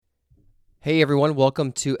Hey everyone,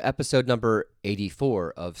 welcome to episode number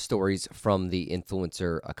 84 of Stories from the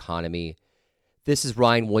Influencer Economy. This is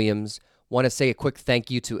Ryan Williams. Want to say a quick thank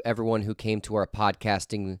you to everyone who came to our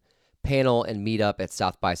podcasting panel and meetup at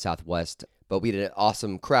South by Southwest. But we had an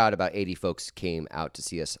awesome crowd. About 80 folks came out to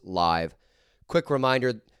see us live. Quick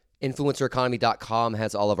reminder, influencereconomy.com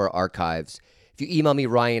has all of our archives. If you email me,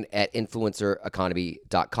 Ryan at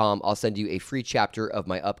influencereconomy.com, I'll send you a free chapter of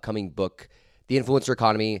my upcoming book, The Influencer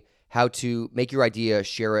Economy: How to Make Your Idea,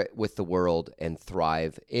 Share It with the World, and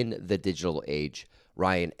Thrive in the Digital Age.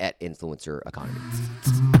 Ryan at Influencer Economy.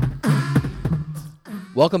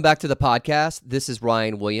 Welcome back to the podcast. This is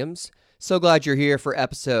Ryan Williams. So glad you're here for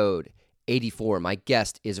episode 84. My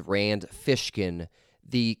guest is Rand Fishkin,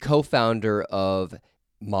 the co-founder of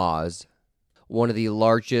Moz, one of the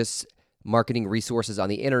largest marketing resources on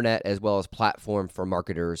the internet, as well as platform for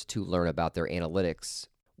marketers to learn about their analytics.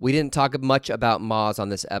 We didn't talk much about Moz on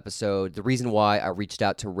this episode. The reason why I reached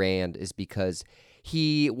out to Rand is because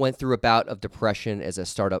he went through a bout of depression as a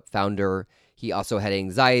startup founder. He also had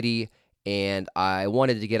anxiety, and I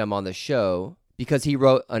wanted to get him on the show because he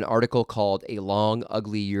wrote an article called A Long,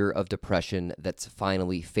 Ugly Year of Depression That's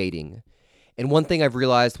Finally Fading. And one thing I've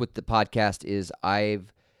realized with the podcast is I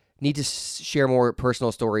need to share more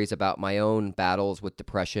personal stories about my own battles with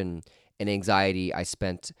depression and anxiety. I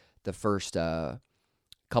spent the first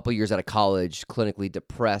couple years out of college, clinically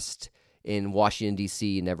depressed in Washington,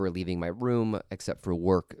 D.C., never leaving my room except for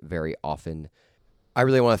work very often. I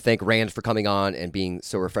really want to thank Rand for coming on and being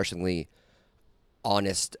so refreshingly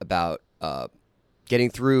honest about getting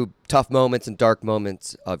through tough moments and dark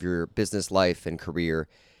moments of your business life and career.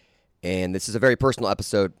 And this is a very personal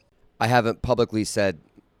episode. I haven't publicly said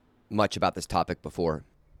much about this topic before.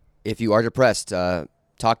 If you are depressed,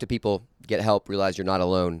 talk to people, get help, realize you're not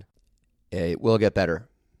alone. It will get better.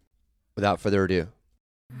 Without further ado.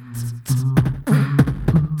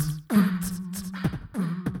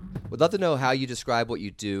 Would love to know how you describe what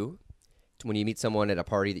you do when you meet someone at a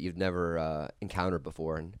party that you've never encountered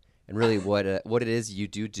before, and really what it is you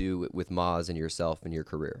do with Moz and yourself and your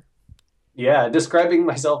career. Yeah, describing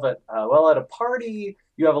myself at a party,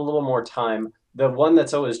 you have a little more time. The one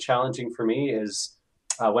that's always challenging for me is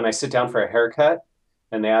when I sit down for a haircut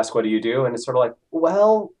and they ask, "What do you do?" And it's sort of like,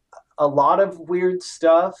 well, a lot of weird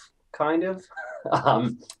stuff. Kind of.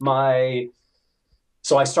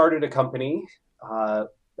 So I started a company. I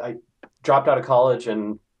dropped out of college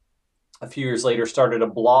and a few years later started a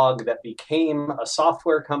blog that became a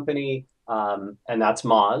software company, and that's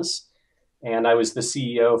Moz. And I was the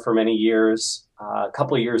CEO for many years. A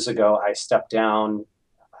couple of years ago, I stepped down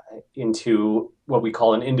into what we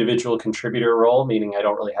call an individual contributor role, meaning I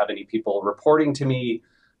don't really have any people reporting to me.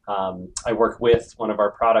 I work with one of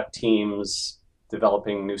our product teams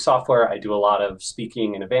developing new software. I do a lot of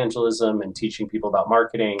speaking and evangelism and teaching people about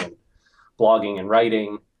marketing and blogging and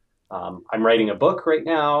writing. I'm writing a book right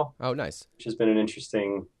now. Oh, nice. Which has been an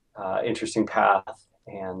interesting path.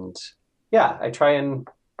 And yeah, I try and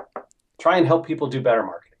help people do better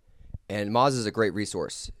marketing. And Moz is a great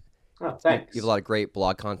resource. Oh, thanks. You have a lot of great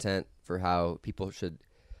blog content for how people should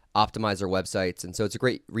optimize their websites. And so it's a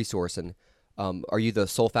great resource. And are you the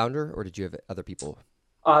sole founder or did you have other people?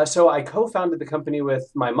 So I co-founded the company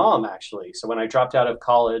with my mom, actually. So when I dropped out of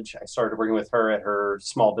college, I started working with her at her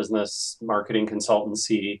small business marketing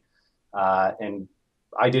consultancy. And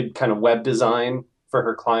I did kind of web design for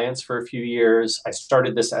her clients for a few years. I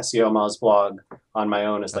started this SEO Moz blog on my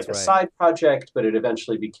own as a side project, but it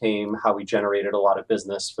eventually became how we generated a lot of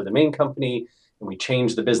business for the main company. And we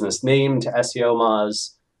changed the business name to SEO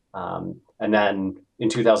Moz. And then in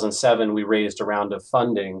 2007, we raised a round of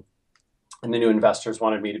funding. And the new investors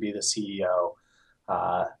wanted me to be the CEO,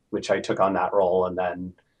 which I took on that role. And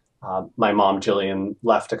then my mom, Jillian,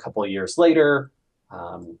 left a couple of years later.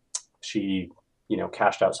 She,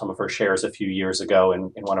 cashed out some of her shares a few years ago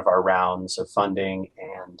in one of our rounds of funding.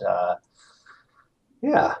 And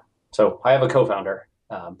so I have a co-founder,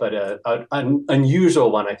 but an unusual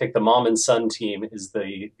one. I think the mom and son team is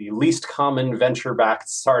the least common venture-backed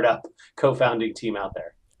startup co-founding team out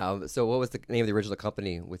there. So what was the name of the original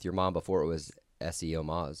company with your mom before it was SEO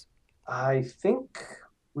Moz? I think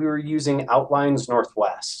we were using Outlines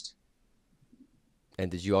Northwest. And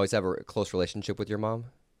did you always have a close relationship with your mom?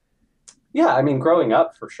 Yeah, I mean, growing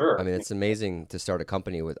up, for sure. I mean, it's amazing to start a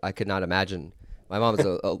company with. I could not imagine. My mom is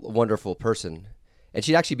a wonderful person, and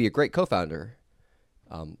she'd actually be a great co-founder.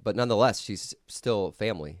 But nonetheless, she's still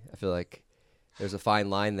family. I feel like there's a fine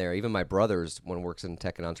line there. Even my brothers, one works in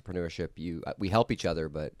tech and entrepreneurship. We help each other,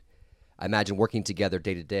 but I imagine working together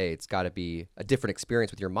day to day, it's got to be a different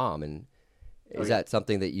experience with your mom. And is that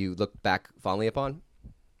something that you look back fondly upon?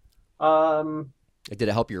 Um, Did it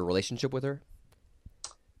help your relationship with her?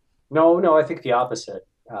 no, no, I think the opposite.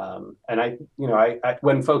 And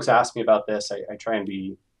when folks ask me about this, I try and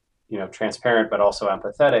be, transparent, but also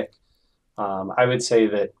empathetic. I would say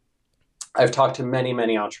that I've talked to many,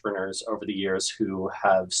 many entrepreneurs over the years who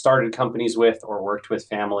have started companies with or worked with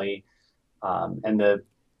family, and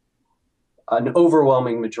an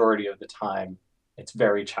overwhelming majority of the time, it's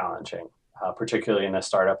very challenging, particularly in a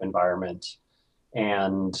startup environment.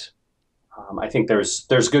 And I think there's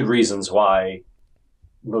good reasons why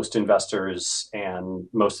most investors and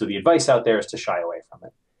most of the advice out there is to shy away from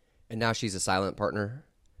it. And now she's a silent partner,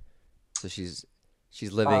 so she's Uh,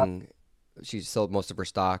 living. She's sold most of her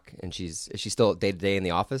stock, and is she still day to day in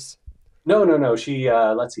the office? no, no, no.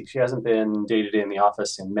 Let's see, she hasn't been day to day in the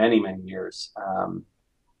office in many, many years.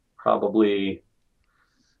 Probably,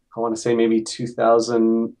 I want to say maybe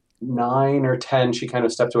 2009 or 10. She kind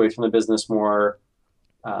of stepped away from the business more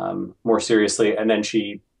seriously, and then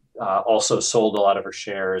she also sold a lot of her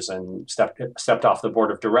shares and stepped off the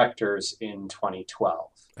board of directors in 2012.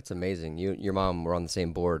 That's amazing. Your mom were on the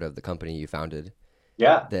same board of the company you founded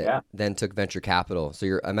Yeah, that yeah. then took venture capital.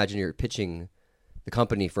 So I imagine you're pitching the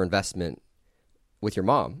company for investment with your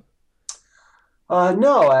mom.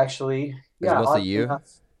 No, actually, It was yeah. mostly Oddly you.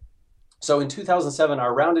 enough, so in 2007,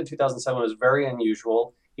 our round in 2007 was very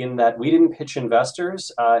unusual in that we didn't pitch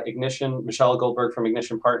investors. Michelle Goldberg from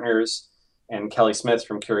Ignition Partners and Kelly Smith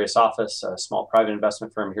from Curious Office, a small private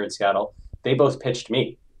investment firm here in Seattle, they both pitched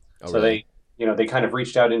me. Oh, So really? they kind of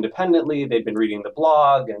reached out independently. They'd been reading the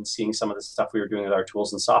blog and seeing some of the stuff we were doing with our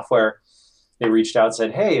tools and software. They reached out and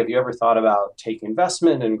said, "Hey, have you ever thought about taking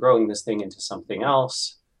investment and growing this thing into something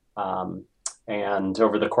else?" Um, and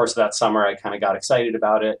over the course of that summer, I kind of got excited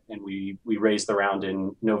about it, and we raised the round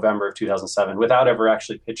in November of 2007 without ever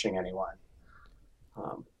actually pitching anyone.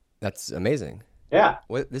 Um, That's amazing. yeah,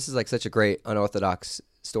 This is like such a great unorthodox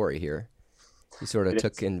story here. You sort of it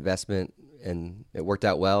took is. investment and it worked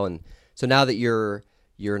out well. And so now that you're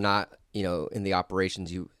not in the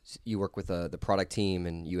operations, you work with the product team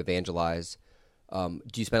and you evangelize. Do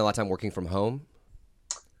you spend a lot of time working from home?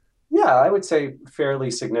 Yeah, I would say fairly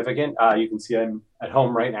significant. You can see I'm at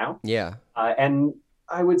home right now, Yeah, and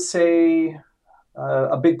I would say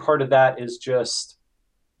a big part of that is just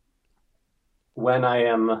when I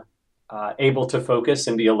am able to focus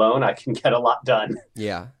and be alone, I can get a lot done.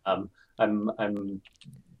 yeah. Um, I'm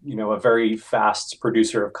a very fast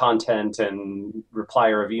producer of content and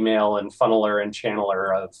replier of email and funneler and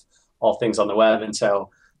channeler of all things on the web, and so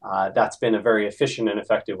that's been a very efficient and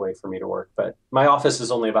effective way for me to work. But my office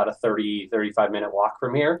is only about a 35-minute walk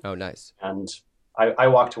from here, Oh, nice. and I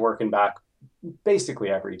walk to work and back basically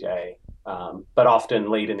every day, but often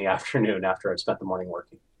late in the afternoon after I've spent the morning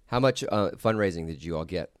working. How much fundraising did you all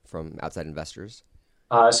get from outside investors?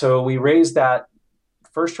 So we raised that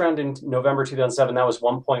first round in November 2007. That was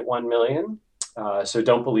 1.1 million. So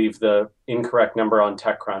don't believe the incorrect number on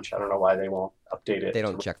TechCrunch. I don't know why they won't update They it.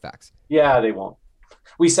 don't check facts. Yeah, they won't.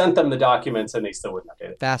 We sent them the documents and they still wouldn't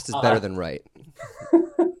update it. Fast is better than right.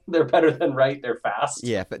 They're better than right. They're fast.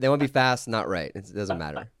 Yeah, but they want to be fast, not right. It doesn't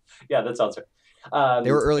matter. Yeah, that sounds right.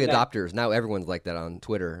 They were early And then- adopters. Now everyone's like that on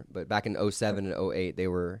Twitter. But back in '07 and '08, they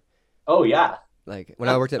were oh yeah, like, when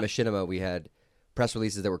I worked at Machinima, we had press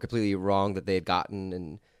releases that were completely wrong that they had gotten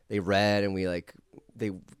and they read, and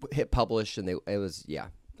they hit publish, and it was, yeah,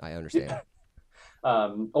 I understand.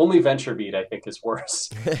 only VentureBeat I think is worse.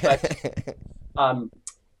 But um,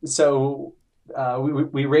 so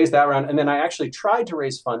we raised that round, and then I actually tried to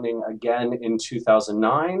raise funding again in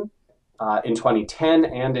 2009, in 2010,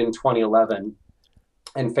 and in 2011,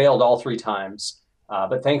 and failed all three times.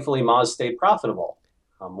 But thankfully, Moz stayed profitable.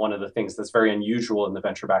 One of the things that's very unusual in the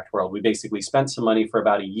venture-backed world. We basically spent some money for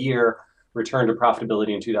about a year, returned to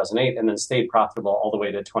profitability in 2008, and then stayed profitable all the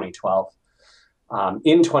way to 2012.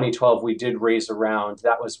 In 2012, we did raise a round.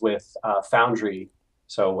 That was with Foundry.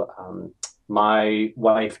 So my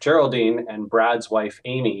wife, Geraldine, and Brad's wife,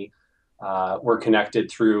 Amy, were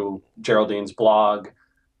connected through Geraldine's blog.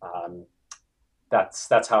 Um,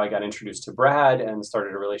 that's how I got introduced to Brad and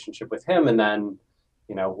started a relationship with him. And then,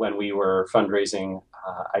 when we were fundraising,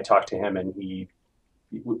 I talked to him, and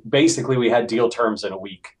basically we had deal terms in a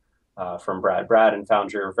week from Brad. Brad and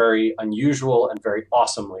Foundry are very unusual and very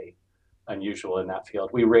awesomely unusual in that field.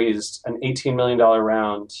 We raised an $18 million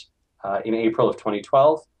round in April of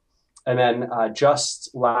 2012. And then just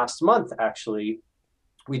last month, actually,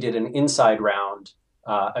 we did an inside round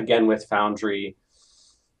again with Foundry.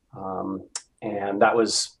 And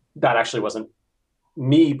that actually wasn't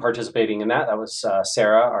me participating in that. That was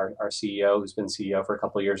Sarah, our CEO, who's been CEO for a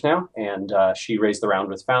couple of years now. And she raised the round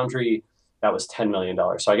with Foundry. that was $10 million.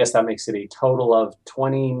 So I guess that makes it a total of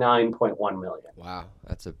 29.1 million. Wow,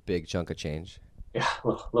 that's a big chunk of change. Yeah,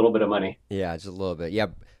 a little bit of money. Yeah, just a little bit. Yeah,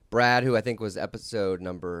 Brad, who I think was episode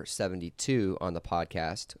number 72 on the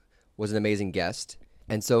podcast, was an amazing guest.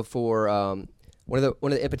 And so for one of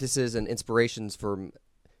the impetuses and inspirations for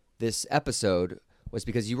this episode was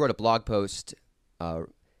because you wrote a blog post a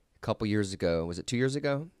couple years ago. Was it 2 years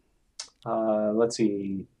ago? Let's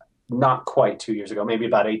see, not quite 2 years ago, maybe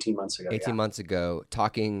about 18 months ago. 18 months ago,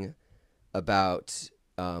 talking about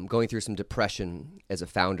going through some depression as a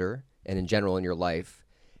founder and in general in your life.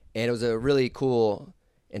 And it was a really cool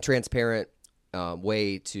and transparent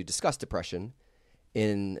way to discuss depression.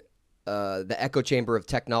 In the echo chamber of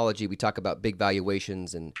technology, we talk about big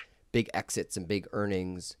valuations and big exits and big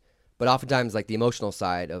earnings. But oftentimes, like, the emotional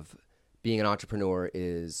side of being an entrepreneur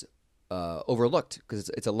is overlooked because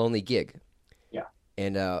it's a lonely gig. Yeah.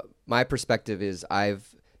 And my perspective is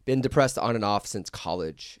I've been depressed on and off since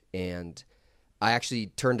college. And I actually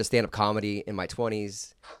turned to stand-up comedy in my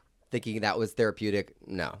 20s thinking that was therapeutic.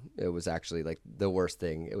 No, it was actually like the worst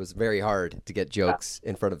thing. It was very hard to get jokes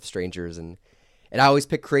in front of strangers. And I always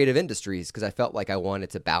picked creative industries because I felt like I wanted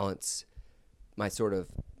to balance my sort of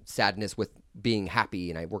sadness with being happy.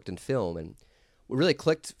 And I worked in film. And what really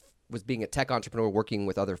clicked was being a tech entrepreneur working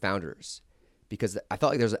with other founders because I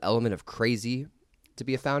felt like there's an element of crazy to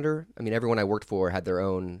be a founder. I mean, everyone I worked for had their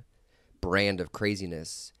own brand of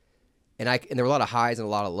craziness. And there were a lot of highs and a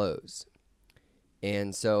lot of lows.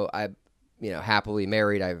 And so I, happily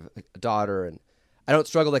married. I have a daughter, and I don't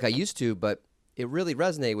struggle like I used to, but it really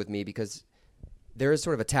resonated with me because there is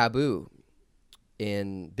sort of a taboo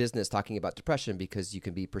in business talking about depression because you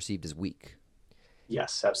can be perceived as weak.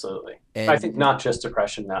 Yes, absolutely. And I think not just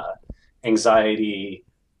depression, anxiety,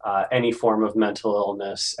 any form of mental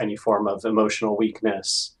illness, any form of emotional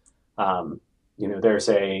weakness. There's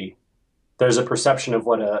a perception of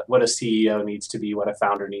what a CEO needs to be, what a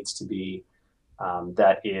founder needs to be.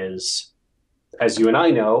 That is, as you and I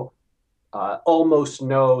know, almost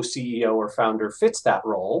no CEO or founder fits that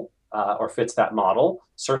role or fits that model,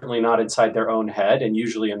 certainly not inside their own head, and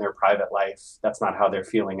usually in their private life, that's not how they're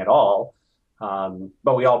feeling at all.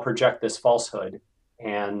 But we all project this falsehood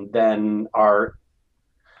and then are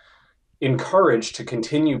encouraged to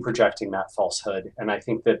continue projecting that falsehood. And I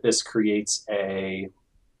think that this creates a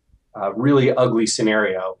really ugly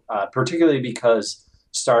scenario, particularly because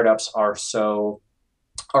startups are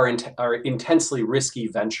intensely risky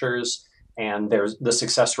ventures, and the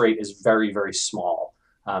success rate is very, very small.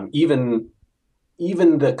 Even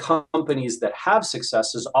the companies that have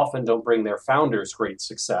successes often don't bring their founders great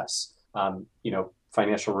success,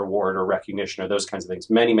 financial reward or recognition or those kinds of things.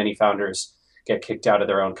 Many, many founders get kicked out of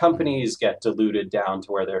their own companies, get diluted down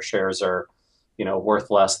to where their shares are, worth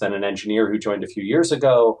less than an engineer who joined a few years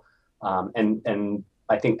ago. And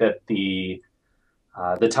I think that the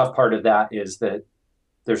tough part of that is that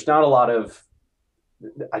there's not a lot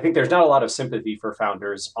of sympathy for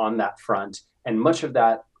founders on that front. And much of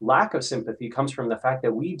that lack of sympathy comes from the fact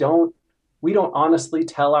that we don't honestly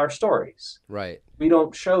tell our stories. Right. We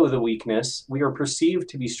don't show the weakness. We are perceived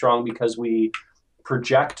to be strong because we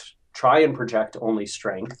try and project only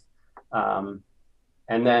strength. And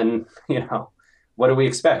then, what do we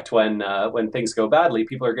expect when things go badly?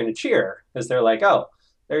 People are going to cheer because they're like, oh,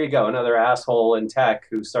 there you go, another asshole in tech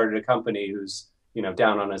who started a company who's,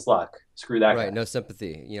 down on his luck. Screw that guy. Right, no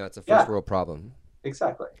sympathy. It's a first world problem.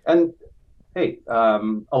 Exactly. And hey,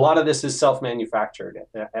 a lot of this is self-manufactured.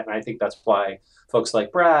 And I think that's why folks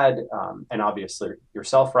like Brad, and obviously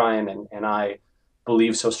yourself, Ryan, and I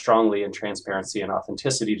believe so strongly in transparency and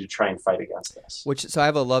authenticity to try and fight against this. So I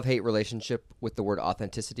have a love-hate relationship with the word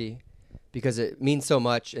authenticity because it means so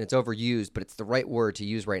much and it's overused, but it's the right word to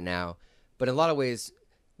use right now. But in a lot of ways,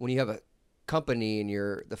 when you have a company and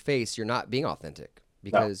you're the face, you're not being authentic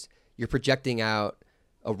because you're projecting out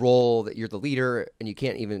a role that you're the leader and you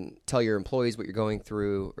can't even tell your employees what you're going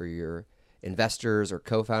through or your investors or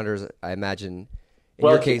co-founders. I imagine in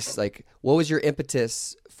your case, like, what was your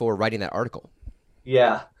impetus for writing that article?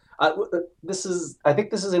 Yeah, I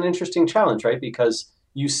think this is an interesting challenge, right? Because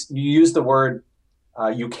you use the word,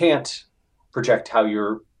 you can't project how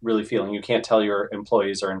you're really feeling. You can't tell your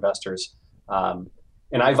employees or investors.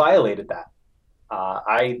 And I violated that.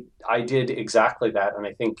 I did exactly that. And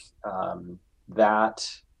I think that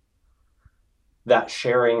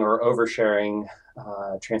sharing or oversharing,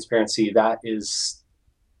 transparency, that is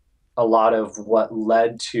a lot of what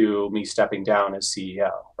led to me stepping down as CEO,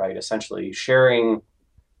 right? Essentially sharing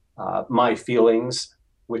my feelings,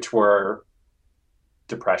 which were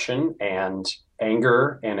depression and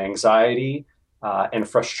anger and anxiety and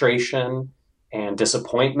frustration and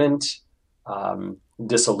disappointment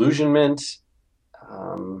disillusionment.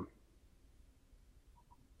 Um,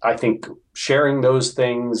 I think sharing those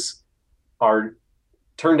things are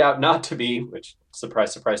turned out not to be, which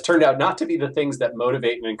surprise, surprise, turned out not to be the things that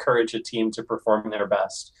motivate and encourage a team to perform their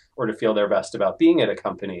best or to feel their best about being at a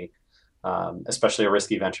company, especially a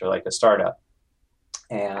risky venture like a startup.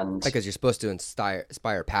 And Because you're supposed to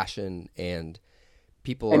inspire passion and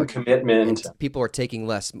commitment. People are taking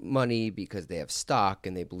less money because they have stock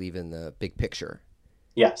and they believe in the big picture.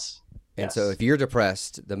 Yes. And yes. so if you're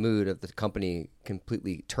depressed, the mood of the company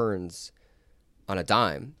completely turns on a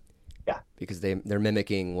dime. Yeah. Because they're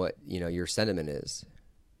mimicking what, your sentiment is.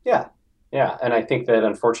 Yeah. Yeah. And I think that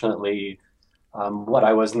unfortunately, what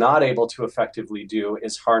I was not able to effectively do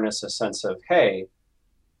is harness a sense of, hey,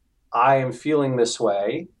 I am feeling this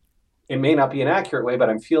way. It may not be an accurate way, but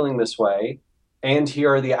I'm feeling this way. And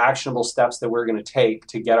here are the actionable steps that we're going to take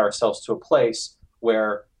to get ourselves to a place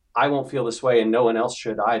where I won't feel this way and no one else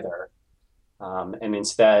should either. And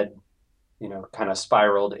instead, kind of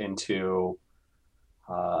spiraled into,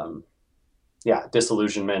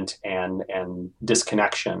 disillusionment and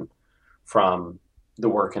disconnection from the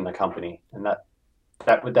work in the company. And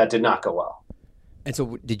that did not go well. And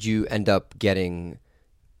so did you end up getting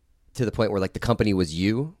to the point where like the company was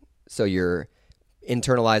you? So you're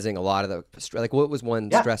internalizing a lot of the like what was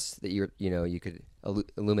one stress that you could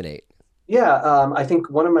illuminate? Yeah, I think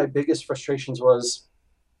one of my biggest frustrations was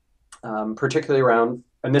particularly around,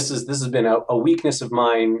 and this has been a weakness of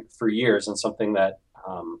mine for years, and something that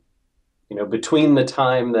between the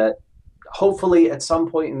time that hopefully at some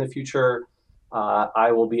point in the future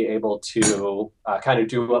I will be able to kind of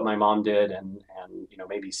do what my mom did and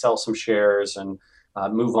maybe sell some shares and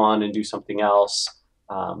move on and do something else.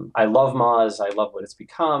 I love Moz. I love what it's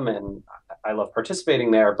become, and I love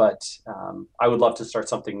participating there. But I would love to start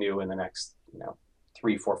something new in the next,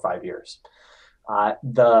 3, 4, 5 years.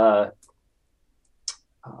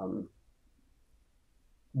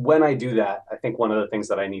 When I do that, I think one of the things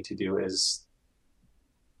that I need to do is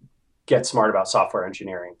get smart about software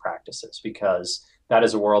engineering practices, because that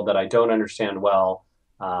is a world that I don't understand well.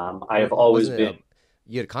 I have always been.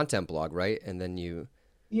 You had a content blog, right? And then you.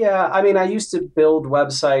 Yeah, I mean, I used to build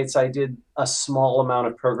websites. I did a small amount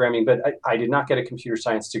of programming, but I did not get a computer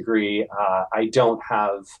science degree. I don't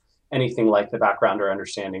have anything like the background or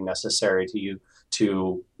understanding necessary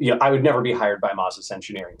I would never be hired by Moz's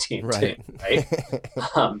engineering team, right?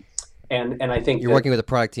 And I think you're working with a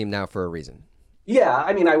product team now for a reason. Yeah,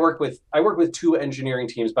 I mean, I work with 2 engineering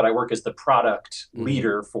teams, but I work as the product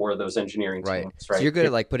leader for those engineering teams. Right. So you're good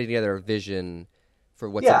at like putting together a vision for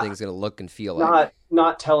what something's going to look and feel like.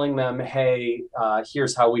 Not telling them, hey,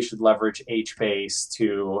 here's how we should leverage HBase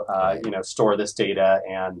to store this data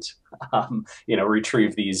and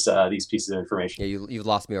retrieve these pieces of information. Yeah, you've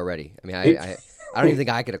lost me already. I mean, I don't even think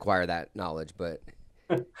I could acquire that knowledge, but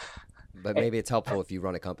maybe it's helpful if you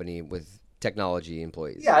run a company with technology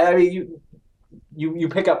employees. Yeah, I mean, you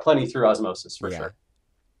pick up plenty through osmosis for sure.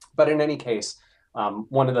 But in any case,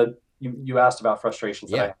 one of the you asked about frustrations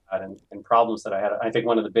that I had and problems that I had. I think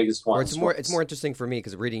one of the biggest ones. It's more interesting for me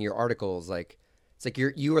because reading your articles, it's like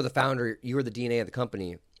you are the founder, you are the DNA of the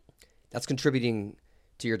company. That's contributing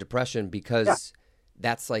to your depression because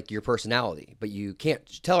that's like your personality. But you can't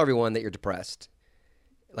tell everyone that you're depressed,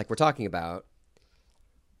 like we're talking about.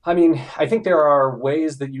 I mean, I think there are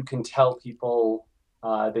ways that you can tell people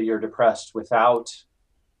that you're depressed without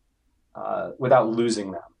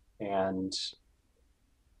losing them, and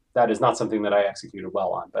that is not something that I executed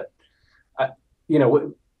well on. But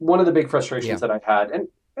one of the big frustrations that I've had,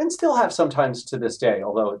 and still have sometimes to this day,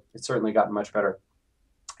 although it's certainly gotten much better,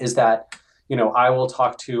 is that I will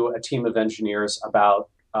talk to a team of engineers about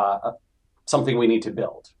something we need to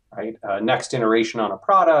build, right? Next iteration on a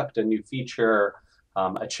product, a new feature,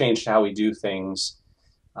 a change to how we do things,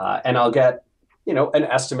 and I'll get an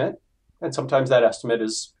estimate, and sometimes that estimate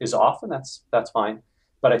is off, and that's fine.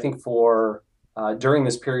 But I think for during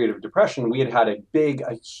this period of depression, we had a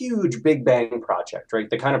huge big bang project, right?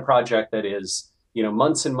 The kind of project that is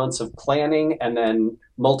months and months of planning and then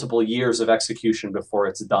multiple years of execution before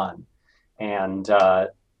it's done, and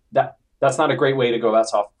that's not a great way to go about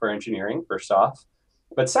software engineering, first off.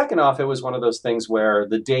 But second off, it was one of those things where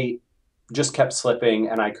the date just kept slipping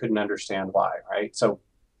and I couldn't understand why, right? So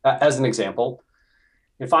as an example,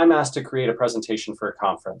 if I'm asked to create a presentation for a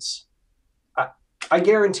conference, I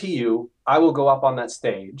guarantee you I will go up on that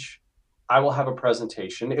stage. I will have a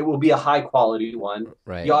presentation. It will be a high quality one.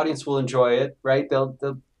 Right. The audience will enjoy it, right? They'll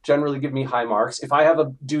generally give me high marks. If I have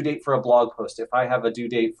a due date for a blog post, if I have a due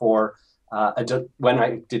date for when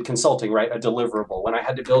I did consulting, right, a deliverable, when I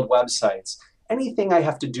had to build websites, anything I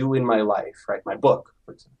have to do in my life, right? My book,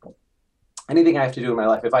 for example, anything I have to do in my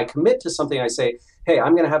life, if I commit to something, I say, hey,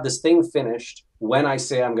 I'm going to have this thing finished when I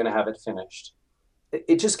say I'm going to have it finished.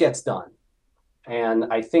 It just gets done. And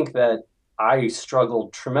I think that I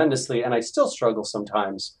struggled tremendously, and I still struggle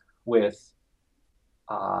sometimes with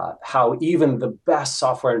how even the best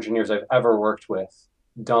software engineers I've ever worked with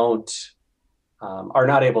don't are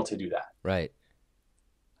not able to do that. Right.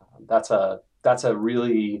 That's a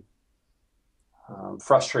really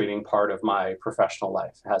frustrating part of my professional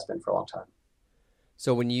life. It has been for a long time.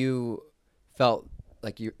 So when you felt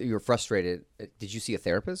like you were frustrated, did you see a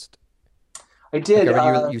therapist? I did. Like, I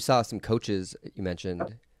read you saw some coaches you mentioned,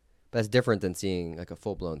 but that's different than seeing like a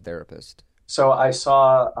full blown therapist. So I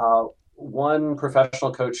saw one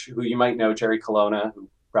professional coach who you might know, Jerry Colonna, who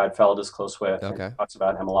Brad Feld is close with, Okay. and talks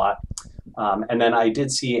about him a lot. And then I did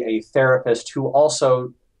see a therapist who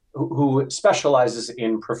also who specializes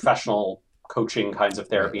in professional coaching kinds of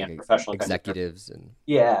therapy Right, and like professional executives and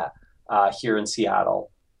yeah, here in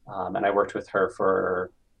Seattle. And I worked with her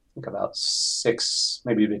for I think about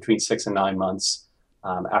maybe between 6 and 9 months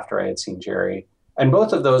after I had seen Jerry. And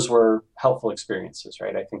both of those were helpful experiences,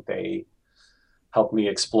 right? I think they helped me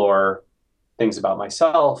explore things about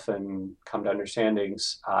myself and come to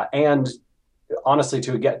understandings. And honestly,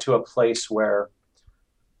 to get to a place where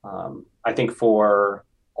I think for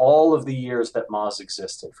all of the years that Moz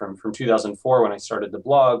existed, from 2004 when I started the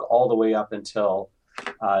blog, all the way up until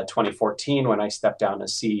 2014 when I stepped down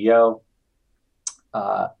as CEO,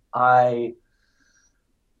 I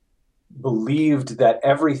believed that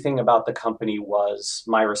everything about the company was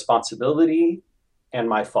my responsibility and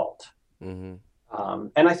my fault. mm-hmm.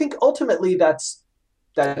 And I think ultimately that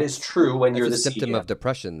is true when you're That's the a symptom CEO. of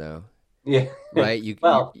depression, though. Yeah. Right?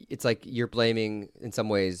 Well, it's like you're blaming in some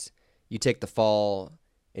ways. You take the fall,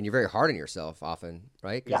 and you're very hard on yourself often,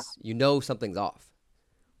 right? yeah. Because you know something's off.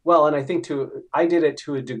 Well, and I think I did it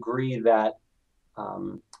to a degree that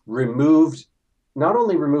removed, not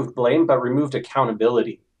only removed blame, but removed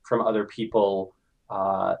accountability from other people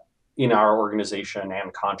in our organization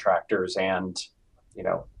and contractors, and you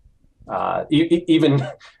know,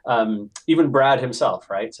 even Brad himself,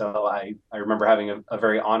 right? So I remember having a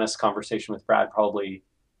very honest conversation with Brad probably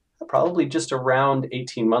just around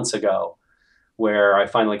 18 months ago, where I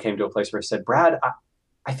finally came to a place where I said, Brad,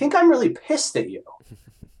 I think I'm really pissed at you.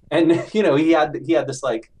 And he had this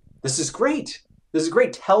like, this is great. This is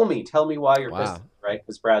great. Tell me why you're pissed, Wow. right?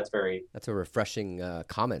 Because Brad's very That's a refreshing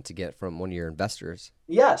comment to get from one of your investors.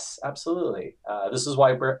 yes, absolutely. This is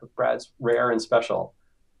why Brad's rare and special.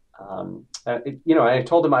 I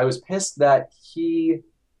told him I was pissed that he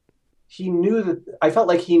knew that I felt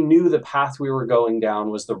like he knew the path we were going down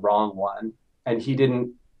was the wrong one, and he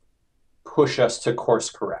didn't push us to course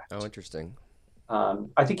correct. Oh, interesting.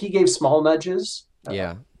 I think he gave small nudges,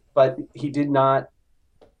 Yeah. but he did not.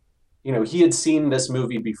 He had seen this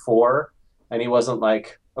movie before, and he wasn't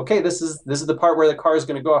like, okay, this is the part where the car is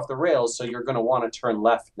going to go off the rails, so you're going to want to turn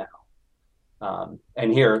left now.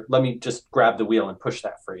 And here, let me just grab the wheel and push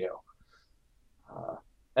that for you.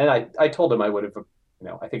 And I told him I would have,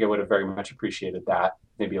 I think I would have very much appreciated that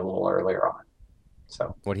maybe a little earlier on.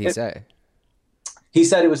 So What did he say? He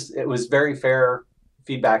said it was very fair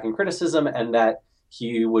feedback and criticism, and that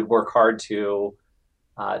he would work hard to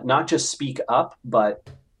not just speak up, but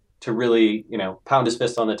to really, pound his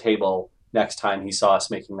fist on the table next time he saw us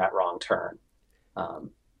making that wrong turn.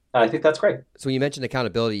 And I think that's great. So when you mentioned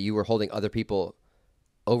accountability, you were holding other people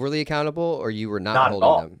overly accountable, or you were not Not at all.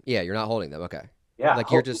 holding them? Yeah, you're not holding them. Okay. Yeah,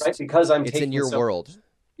 Like you're just right, because I'm it's taking in your world.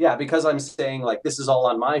 Yeah, because I'm saying like this is all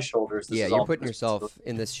on my shoulders. This Yeah, is you're all putting yourself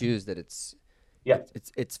in the shoes that Yeah.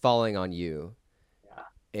 it's falling on you. Yeah.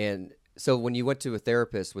 And so when you went to a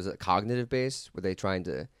therapist, was it cognitive based? Were they trying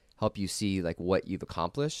to help you see like what you've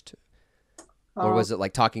accomplished? Or was it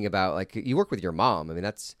like talking about like you work with your mom? I mean,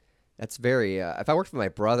 that's very. If I worked with my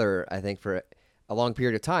brother, I think for a long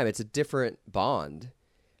period of time, it's a different bond.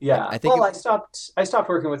 Yeah. I think I stopped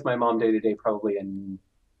working with my mom day to day probably in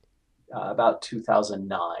about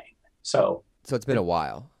 2009. So it's been a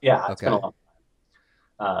while. yeah, it's Okay. been a long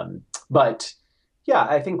time. But yeah,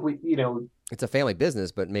 I think It's a family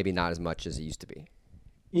business, but maybe not as much as it used to be.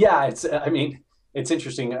 yeah, it's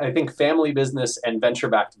interesting. I think family business and venture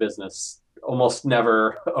backed business almost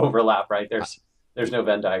never overlap, right? There's no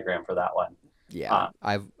Venn diagram for that one. Yeah.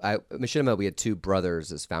 Machinima, we had two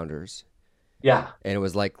brothers as founders. Yeah. And it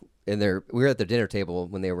was like we were at the dinner table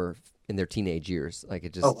when they were in their teenage years. Like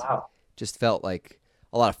it Oh wow. just felt like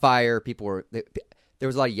a lot of fire. There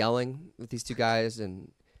was a lot of yelling with these two guys,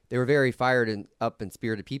 and they were very fired and up and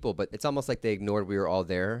spirited people, but it's almost like they ignored we were all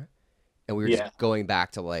there, and we were just going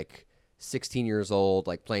back to like 16 years old,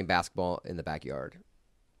 like playing basketball in the backyard.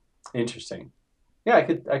 Interesting. Yeah,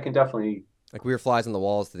 I can definitely. Like we were flies on the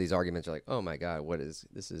walls to these arguments. You're like, oh my God, what is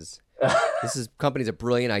this? This company's a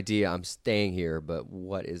brilliant idea. I'm staying here, but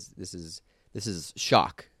what is this? This is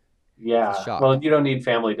shock. Yeah. It's shock. Well, you don't need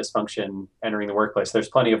family dysfunction entering the workplace. There's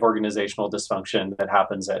plenty of organizational dysfunction that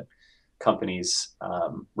happens at companies,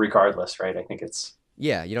 regardless, right? I think it's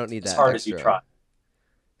Yeah, you don't need as that hard extra. as you try.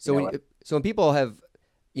 So You know, when people have,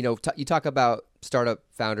 you talk about startup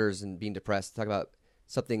founders and being depressed, talk about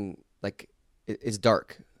something like is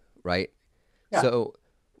dark, right? Yeah. So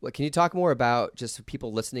can you talk more about just so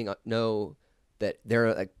people listening know that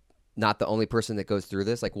they're like not the only person that goes through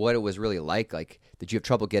this, like what it was really like? Like, did you have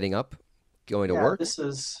trouble getting up, going to work? This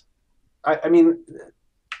is, I mean,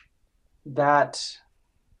 that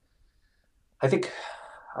I think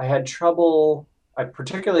I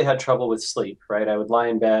particularly had trouble with sleep, right? I would lie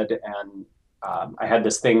in bed and I had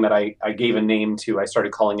this thing that I gave a name to. I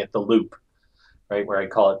started calling it the loop, right? Where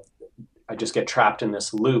I just get trapped in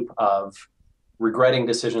this loop of regretting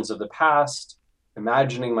decisions of the past,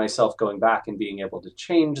 imagining myself going back and being able to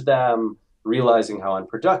change them, realizing how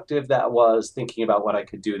unproductive that was, thinking about what I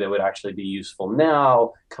could do that would actually be useful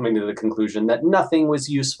now, coming to the conclusion that nothing was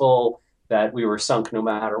useful, that we were sunk no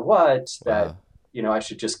matter what, that, I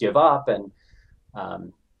should just give up. And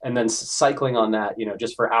then cycling on that,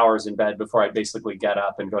 just for hours in bed before I basically get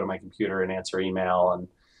up and go to my computer and answer email and,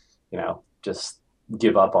 just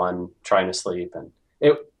give up on trying to sleep. And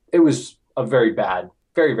it was a very bad,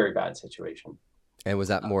 very, very bad situation. And was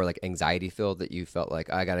that more like anxiety filled that you felt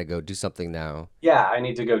like I got to go do something now? Yeah, I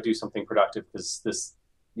need to go do something productive because this,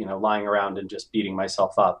 lying around and just beating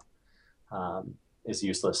myself up is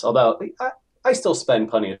useless. Although I still spend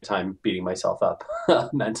plenty of time beating myself up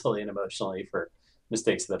mentally and emotionally for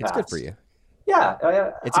mistakes of the past. It's good for you. Yeah,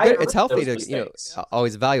 it's healthy to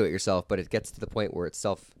always evaluate yourself, but it gets to the point where it's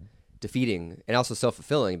self-defeating and also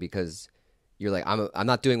self-fulfilling because you're like I'm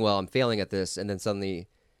not doing well, I'm failing at this, and then suddenly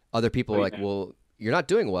other people are like, well, you're not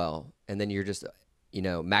doing well, and then you're just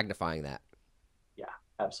magnifying that. Yeah,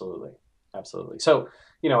 absolutely. So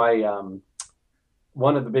I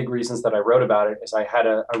one of the big reasons that I wrote about it is I had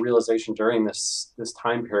a realization during this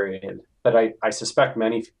time period that I suspect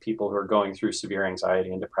many people who are going through severe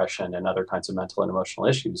anxiety and depression and other kinds of mental and emotional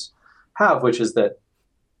issues have, which is that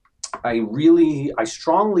I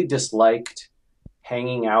strongly disliked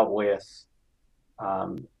hanging out with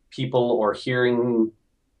people or hearing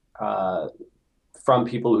from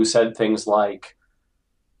people who said things like,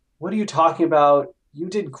 what are you talking about? You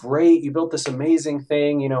did great. You built this amazing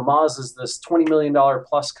thing. Moz is this $20 million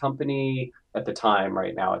plus company at the time.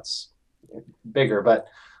 Right now it's bigger, but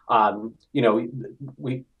you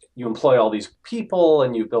employ all these people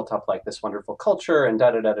and you built up like this wonderful culture and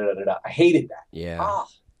da da da da da da. I hated that. Yeah. Oh,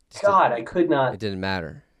 God, I could not. It didn't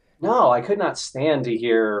matter. No, I could not stand to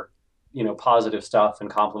hear, positive stuff and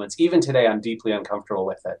compliments. Even today, I'm deeply uncomfortable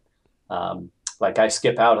with it. Like I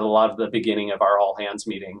skip out a lot of the beginning of our all hands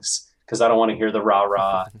meetings because I don't want to hear the rah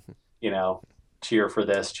rah, cheer for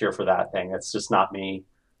this, cheer for that thing. It's just not me.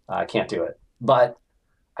 I can't do it. But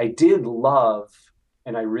I did love,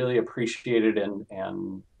 and I really appreciated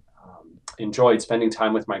and enjoyed spending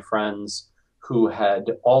time with my friends who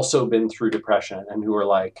had also been through depression and who were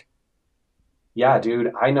like, yeah,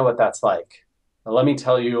 dude, I know what that's like. Now, let me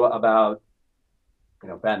tell you about,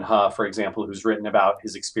 Ben Huh, for example, who's written about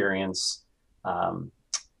his experience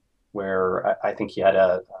where I think he had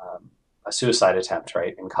a suicide attempt,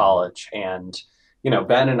 right, in college. And,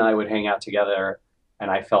 Ben and I would hang out together and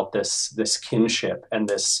I felt this kinship and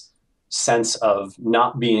this sense of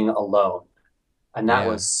not being alone. And that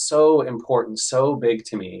was so important, so big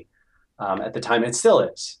to me at the time. It still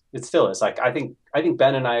is. Like, I think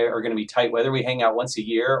Ben and I are going to be tight, whether we hang out once a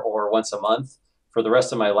year or once a month. For the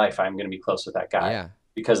rest of my life, I'm going to be close with that guy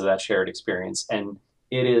because of that shared experience. And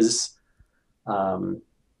it is, I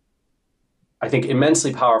think,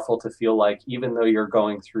 immensely powerful to feel like even though you're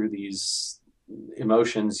going through these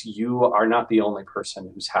emotions, you are not the only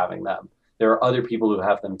person who's having them. There are other people who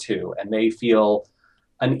have them too, and they feel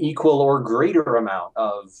an equal or greater amount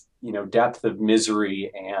of, depth of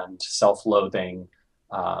misery and self-loathing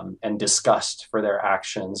and disgust for their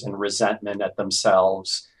actions and resentment at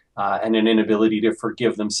themselves and an inability to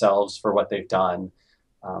forgive themselves for what they've done.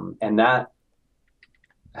 And that,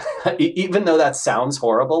 even though that sounds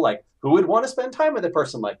horrible, like who would want to spend time with a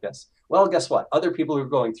person like this? Well, guess what? Other people who are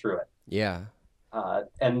going through it. Yeah.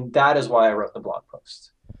 And that is why I wrote the blog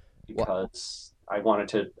post, because I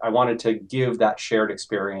wanted to give that shared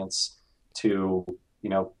experience to,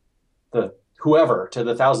 to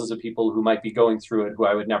the thousands of people who might be going through it, who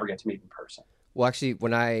I would never get to meet in person. Well, actually,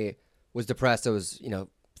 when I was depressed. It was,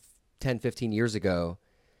 10, 15 years ago.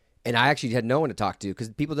 And I actually had no one to talk to because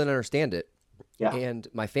people didn't understand it. Yeah. And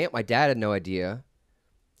my dad had no idea.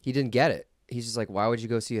 He didn't get it. He's just like, why would you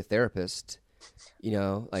go see a therapist?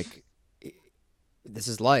 Like, this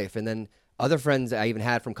is life. And then other friends I even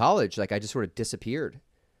had from college, like I just sort of disappeared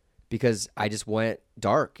because I just went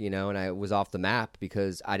dark, and I was off the map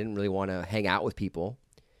because I didn't really want to hang out with people.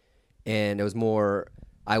 And it was more,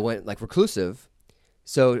 I went like reclusive.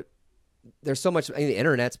 So there's so much, the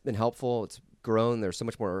internet's been helpful. It's grown. There's so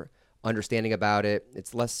much more understanding about it.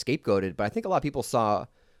 It's less scapegoated, but I think a lot of people saw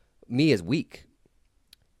me as weak.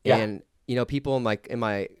 Yeah. And, people in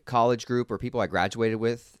my college group or people I graduated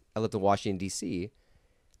with, I lived in Washington, D.C.,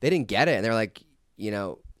 they didn't get it. And they're like,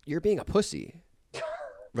 you're being a pussy,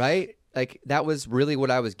 right? Like that was really what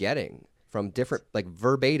I was getting from different, like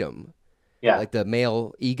verbatim. Yeah. Like the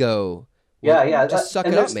male ego. Yeah. Yeah. Just suck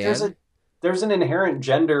it up, man. There's an inherent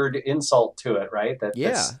gendered insult to it, right?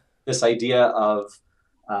 This idea of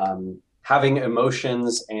having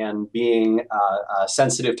emotions and being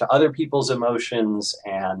sensitive to other people's emotions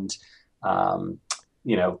and,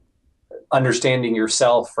 understanding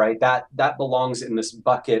yourself, right? That belongs in this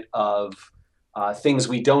bucket of things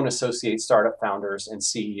we don't associate startup founders and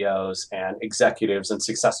CEOs and executives and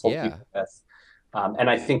successful people with. And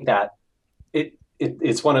I think that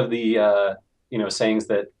it's one of the sayings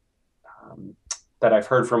that I've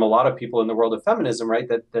heard from a lot of people in the world of feminism, right?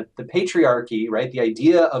 That the patriarchy, right? The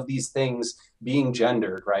idea of these things being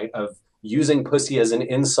gendered, right? Of using pussy as an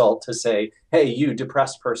insult to say, hey, you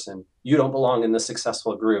depressed person, you don't belong in the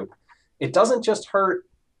successful group. It doesn't just hurt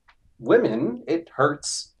women, it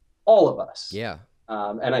hurts all of us. Yeah.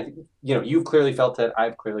 And I think, you've clearly felt it.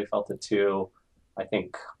 I've clearly felt it too. I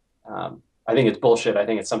think it's bullshit. I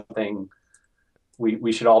think it's something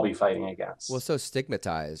we should all be fighting against. Well, it's so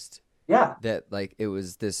stigmatized. Yeah. That like it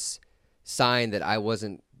was this sign that I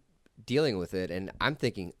wasn't dealing with it. And I'm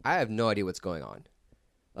thinking, I have no idea what's going on.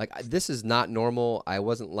 Like this is not normal. I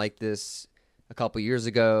wasn't like this a couple years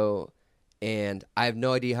ago. And I have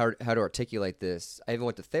no idea how to articulate this. I even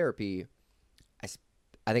went to therapy.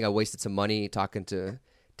 I think I wasted some money talking to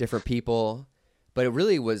different people. But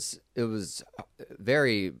it was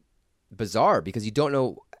very bizarre because you don't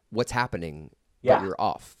know what's happening, but you're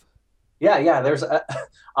off. Yeah.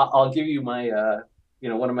 I'll give you my,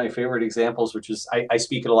 one of my favorite examples, which is I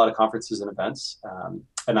speak at a lot of conferences and events.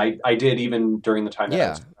 And I did even during the time that I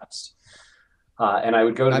was depressed. And I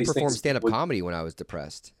would go to these things. I performed stand-up comedy when I was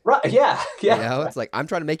depressed. Right. Yeah. It's like, I'm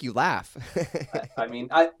trying to make you laugh. I mean,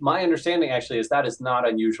 my understanding actually is that is not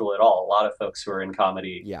unusual at all. A lot of folks who are in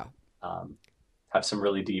comedy have some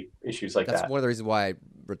really deep issues like that. That's one of the reasons why I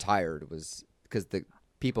retired was because the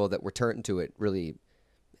people that were turned to it really,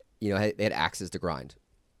 they had axes to grind.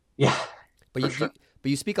 Yeah. But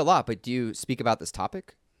you speak a lot, but do you speak about this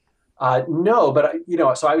topic? No, but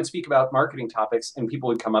so I would speak about marketing topics and people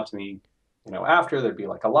would come up to me, after there'd be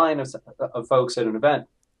like a line of folks at an event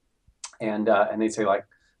and they'd say like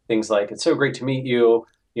things like, it's so great to meet you.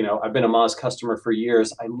 I've been a Moz customer for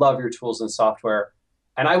years. I love your tools and software.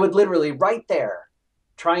 And I would literally right there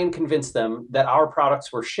try and convince them that our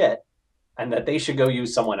products were shit and that they should go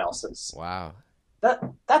use someone else's. Wow.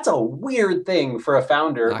 That's a weird thing for a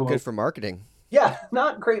founder. Not good for marketing. Yeah,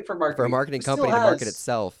 not great for marketing. For a marketing company to market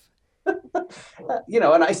itself.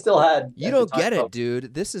 And I still had... You don't get it,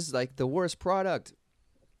 dude. This is like the worst product.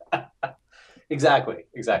 Exactly.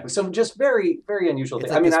 So just very, very unusual thing.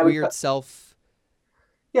 Like I mean, this weird self...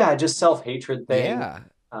 Yeah, just self-hatred thing. Yeah.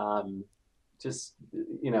 Just,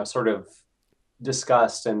 sort of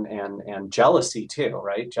disgust and jealousy too,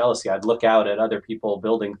 right? Jealousy. I'd look out at other people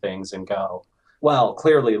building things and go, well,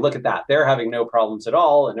 clearly, look at that. They're having no problems at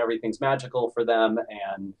all and everything's magical for them.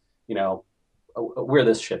 And, we're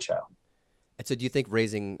this shit show. And so do you think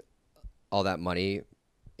raising all that money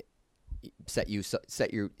set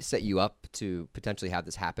you up to potentially have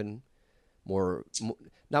this happen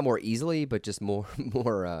not more easily, but just more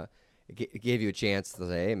it gave you a chance to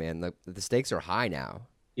say, hey man, the stakes are high now.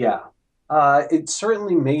 Yeah. It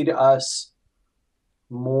certainly made us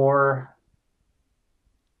more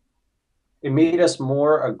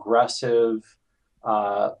aggressive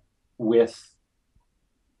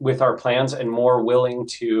with our plans and more willing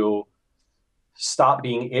to stop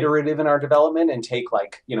being iterative in our development and take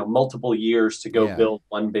multiple years to go build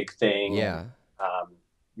one big thing. Yeah. And,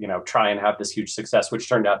 try and have this huge success, which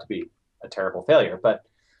turned out to be a terrible failure. But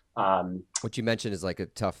what you mentioned is like a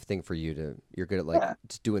tough thing for you you're good at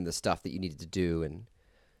just doing the stuff that you needed to do. And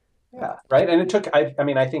right. And it took, I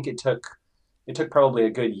think it took probably a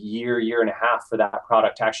good year and a half for that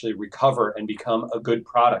product to actually recover and become a good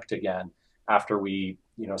product again after we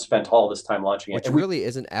spent all this time launching it. Which And really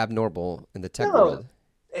isn't abnormal in the tech no, world.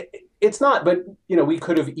 it's not, but we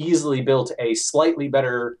could have easily built a slightly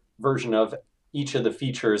better version of each of the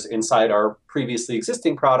features inside our previously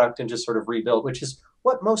existing product and just sort of rebuilt, which is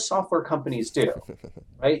what most software companies do,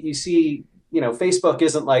 right? You see, Facebook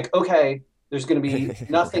isn't like, okay, there's going to be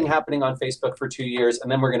nothing Right. happening on Facebook for 2 years,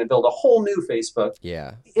 and then we're going to build a whole new Facebook.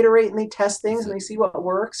 Yeah. They iterate and they test things Is and it they see what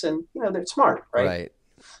works, and they're smart, right? right?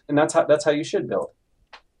 And that's how you should build.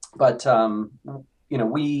 But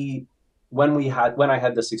we when I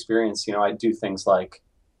had this experience, I do things like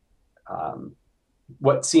um,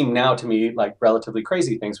 what seem now to me like relatively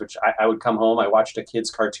crazy things, which I would come home, I watched a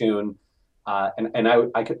kid's cartoon, and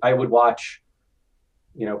I would watch,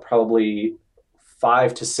 probably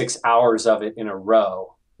 5 to 6 hours of it in a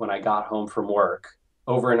row when I got home from work,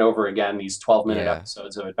 over and over again, these 12-minute Yeah.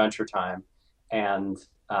 episodes of Adventure Time, and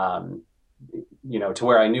to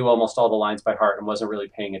where I knew almost all the lines by heart and wasn't really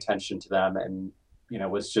paying attention to them, and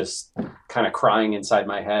was just kind of crying inside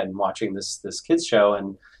my head and watching this kids show,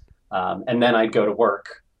 and then I'd go to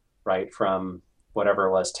work, right, from whatever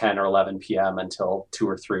it was, 10 or 11 p.m. until 2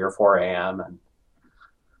 or 3 or 4 a.m.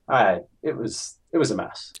 And it was a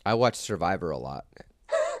mess. I watch Survivor a lot,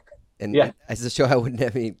 and Yeah, it's a show I wouldn't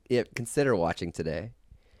even consider watching today.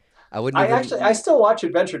 I wouldn't I even. actually I still watch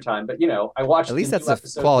Adventure Time, but I watched At the least that's new a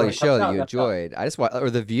episodes when quality it show comes that out. you And that's not enjoyed. I just watched, or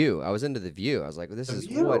The View. I was into The View. I was like, this The is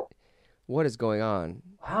View. what is going on?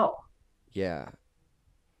 Wow. Yeah,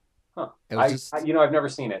 Huh. it was just I've never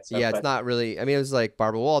seen it. So, yeah. It's but not really. I mean, it was like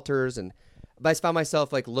Barbara Walters, but I just found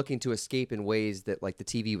myself like looking to escape in ways that like the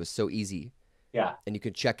TV was so easy yeah, and you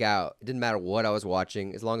could check out. It didn't matter what I was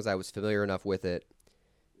watching as long as I was familiar enough with it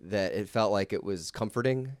that it felt like it was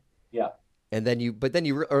comforting. yeah, And then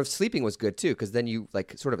or sleeping was good too, because then you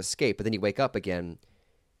like sort of escape, but then you wake up again,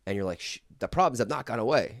 and you're like, the problems have not gone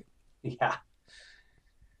away. yeah.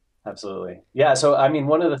 Absolutely. Yeah. So, I mean,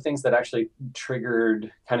 one of the things that actually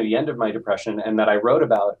triggered kind of the end of my depression and that I wrote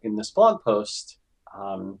about in this blog post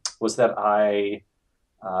was that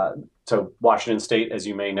so Washington State, as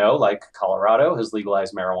you may know, like Colorado, has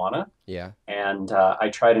legalized marijuana. Yeah, And I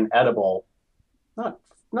tried an edible, not,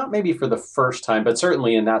 not maybe for the first time, but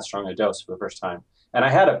certainly in that strong a dose for the first time. And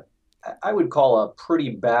I would call a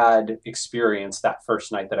pretty bad experience that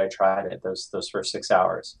first night that I tried it, those first 6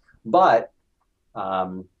 hours. But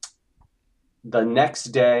um, the next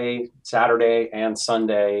day, Saturday and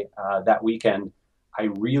Sunday, that weekend, I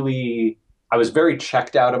was very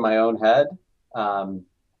checked out of my own head,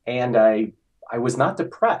 and I was not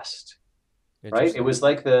depressed. Right? It interesting. was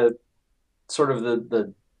like the sort of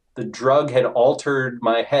the drug had altered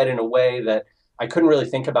my head in a way that I couldn't really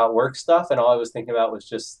think about work stuff, and all I was thinking about was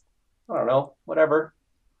just, I don't know, whatever.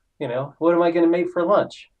 What am I going to make for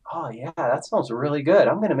lunch? Oh yeah, that sounds really good.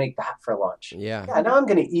 I'm going to make that for lunch. Yeah, Yeah, now I'm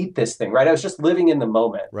going to eat this thing. Right? I was just living in the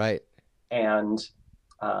moment, right. and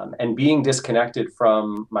and being disconnected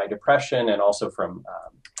from my depression and also from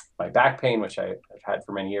my back pain, which I've had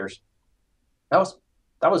for many years. That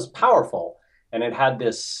was powerful, and it had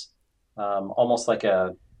this almost like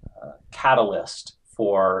a catalyst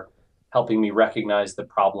for helping me recognize the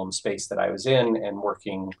problem space that I was in and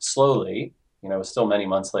working slowly. Still many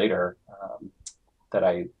months later, that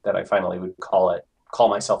I finally would call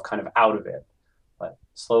myself kind of out of it, but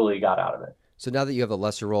slowly got out of it. So now that you have a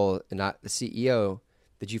lesser role and not the CEO,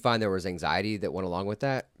 did you find there was anxiety that went along with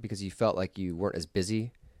that because you felt like you weren't as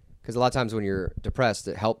busy? Because a lot of times when you're depressed,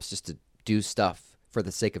 it helps just to do stuff for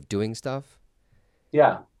the sake of doing stuff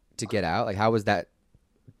Yeah. to get out. Like, how was that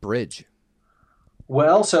bridge?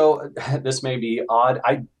 Well, so this may be odd.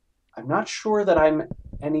 I'm not sure that I'm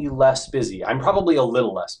any less busy. I'm probably a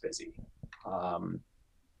little less busy,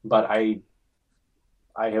 but I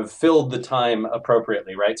have filled the time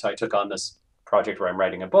appropriately, right? So I took on this project where I'm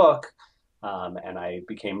writing a book, and I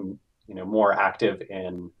became, more active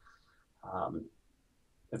in um,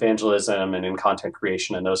 evangelism and in content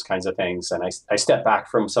creation and those kinds of things. And I stepped back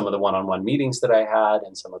from some of the one-on-one meetings that I had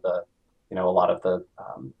and some of the, a lot of the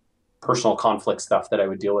personal conflict stuff that I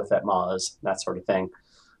would deal with at Moz, that sort of thing.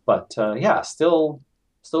 But yeah, still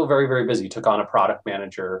very, very busy. Took on a product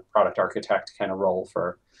manager, product architect kind of role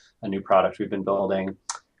for a new product we've been building.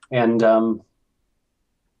 And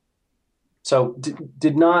so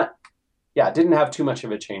didn't have too much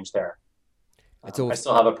of a change there. It's so I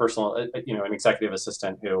still have a personal, an executive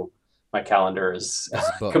assistant who my calendar is is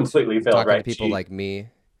booked. completely filled, Talking to right? people like me.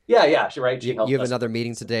 Yeah, right. She helped You have us. another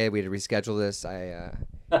meeting today. We had to reschedule this. Yeah,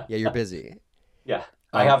 you're busy. Yeah.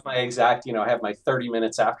 I have my exact, I have my 30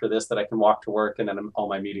 minutes after this that I can walk to work, and then all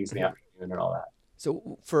my meetings in the afternoon and all that.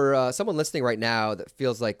 So for someone listening right now that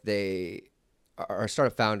feels like they are a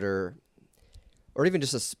startup founder, or even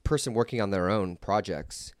just a person working on their own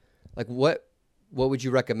projects, like what would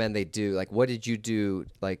you recommend they do? Like, what did you do?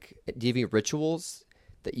 Like, do you have any rituals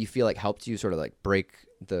that you feel like helped you sort of like break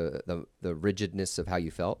the rigidness of how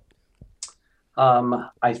you felt?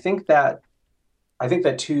 I think that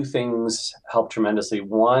two things help tremendously.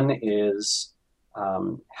 One is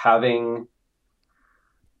having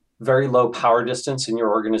very low power distance in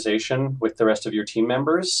your organization with the rest of your team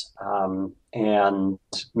members, and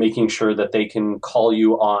making sure that they can call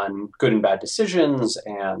you on good and bad decisions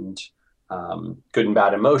and good and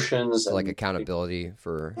bad emotions. So like And accountability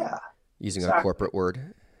for yeah, using a exactly. corporate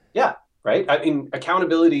word. Yeah, right. I mean,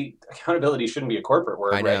 accountability shouldn't be a corporate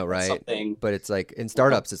word, I right? know, That's right? something. But it's like in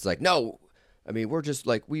startups, it's like, no, I mean, we're just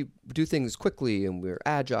like, we do things quickly and we're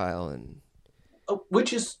agile and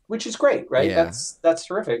Which is great, right? yeah, That's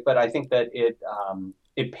terrific. But I think that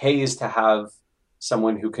it pays to have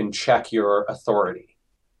someone who can check your authority,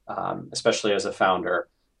 especially as a founder.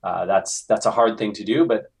 That's a hard thing to do,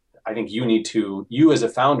 but I think you as a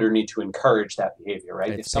founder need to encourage that behavior,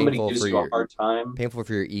 right? and If it's somebody gives you a hard time, painful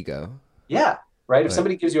for your ego. yeah, right. If But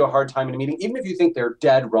somebody gives you a hard time in a meeting, even if you think they're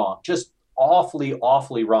dead wrong, just awfully,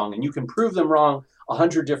 awfully wrong, and you can prove them wrong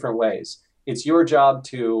 100 different ways, it's your job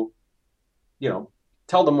to, you know,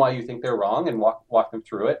 tell them why you think they're wrong and walk them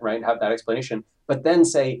through it, right? Have that explanation, but then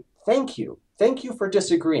say, thank you. Thank you for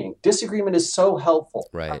disagreeing. Disagreement is so helpful.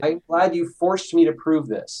 right, I'm glad you forced me to prove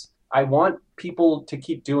this. I want people to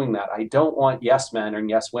keep doing that. I don't want yes men and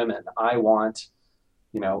yes women. I want,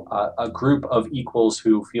 a group of equals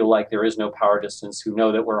who feel like there is no power distance, who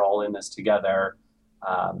know that we're all in this together,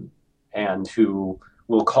 um, and who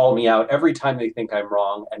will call me out every time they think I'm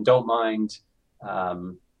wrong and don't mind,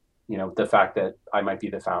 um, the fact that I might be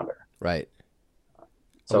the founder. right.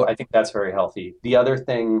 So I think that's very healthy. The other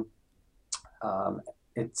thing, um,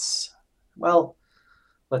 it's, well,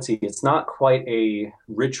 let's see, it's not quite a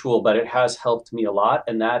ritual, but it has helped me a lot.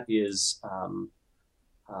 And that is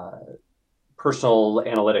uh, personal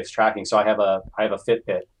analytics tracking. So I have a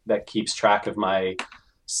Fitbit that keeps track of my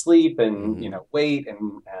sleep and, Hmm. weight and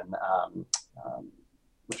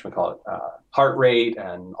what should we call it, heart rate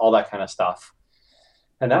and all that kind of stuff.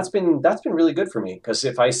 And that's been really good for me because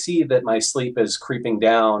if I see that my sleep is creeping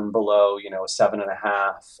down below,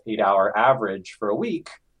 7.5, 8 hour average for a week,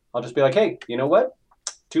 I'll just be like, hey, you know what?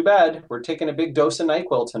 Too bad. We're taking a big dose of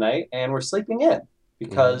NyQuil tonight and we're sleeping in Hmm.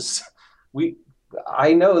 because we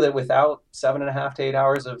I know that without 7.5 to 8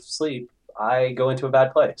 hours of sleep, I go into a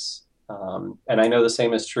bad place. And I know the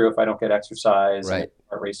same is true if I don't get exercise and if Right. my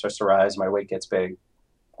heart rate starts to rise, my weight gets big,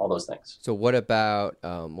 all those things. So what about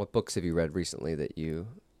what books have you read recently that you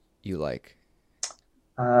like?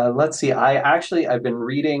 Let's see. I've been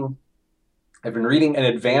reading an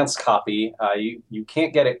advanced copy. You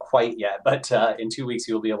can't get it quite yet, but in 2 weeks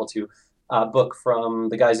you'll be able to. Book from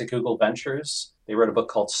the guys at Google Ventures. They wrote a book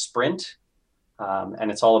called Sprint,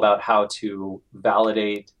 and it's all about how to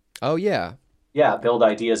validate, Oh yeah, yeah, build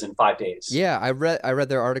ideas in 5 days. yeah. I read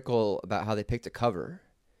their article about how they picked a cover, and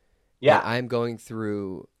Yeah, I'm going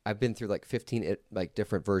through. I've been through like 15 like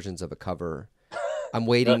different versions of a cover. I'm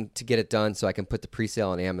waiting to get it done so I can put the presale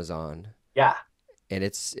on Amazon, yeah, and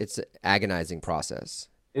it's an agonizing process.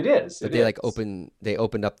 it is. But It they is.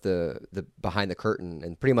 opened up the behind the curtain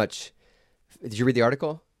and pretty much. Did you read the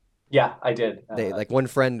article? Yeah, I did. They like one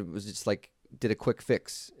friend was just like did a quick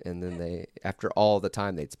fix, and then they after all the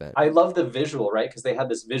time they'd spent. I love the visual, right? Because they had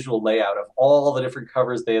this visual layout of all the different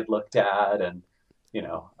covers they had looked at, and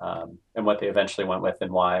and what they eventually went with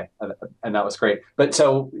and why, and that was great. But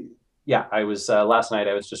so, yeah, I was last night.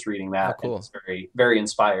 I was just reading Oh, that, and cool. it's very, very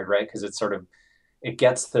inspired, right? Because it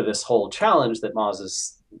gets to this whole challenge that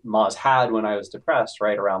Moz had when I was depressed,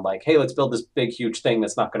 right? Around like, hey, let's build this big, huge thing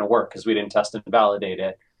that's not going to work because we didn't test and validate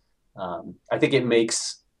it. I think it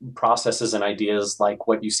makes processes and ideas like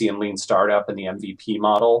what you see in Lean Startup and the MVP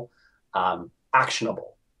model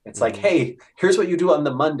actionable. It's like, Hmm. hey, here's what you do on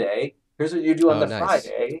the Monday. Here's what you do on Oh, the nice.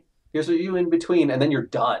 Friday. Here's what you do in between, and then you're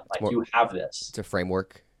done. It's Like more. you have this. It's a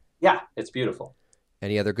framework. Yeah, it's beautiful.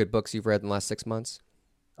 Any other good books you've read in the last 6 months?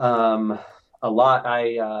 Um, a lot.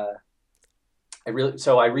 I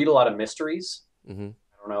read a lot of mysteries. Hmm.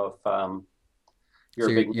 I don't know if you're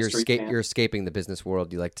So a big mystery fan. you're escaping the business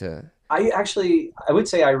world. You like to. I would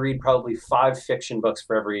say I read probably 5 fiction books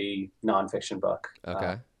for every nonfiction book,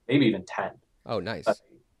 Okay. maybe even 10. Oh, But nice.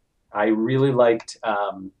 I really liked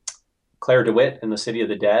Claire DeWitt in The City of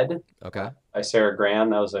the Dead Okay. by Sarah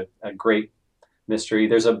Graham. That was a great mystery.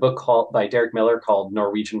 There's a book by Derek Miller called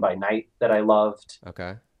Norwegian by Night that I loved.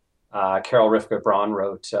 Okay. Carol Rifka Braun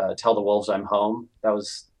wrote Tell the Wolves I'm Home. That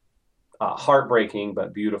was a heartbreaking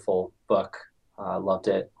but beautiful book. Loved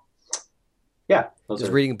it. Yeah, those Does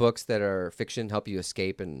are. reading books that are fiction help you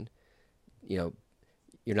escape and, you know,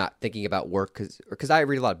 you're not thinking about work? Because I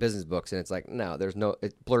read a lot of business books and it's like, no,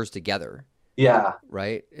 it blurs together, Yeah,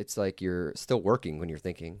 right? It's like you're still working when you're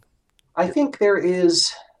thinking. I think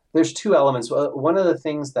there's two elements. One of the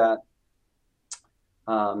things that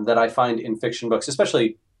I find in fiction books,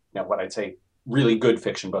 especially what I'd say really good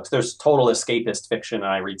fiction books. There's total escapist fiction, and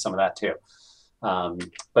I read some of that too.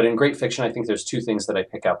 But in great fiction, I think there's two things that I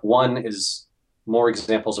pick up. One is more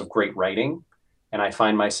examples of great writing, and I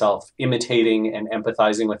find myself imitating and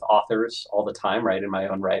empathizing with authors all the time, right, in my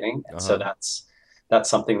own writing. And so Uh-huh. that's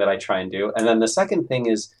something that I try and do. And then the second thing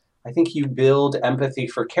is I think you build empathy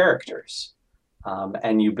for characters,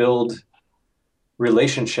 and you build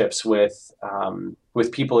relationships with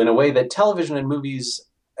people in a way that television and movies,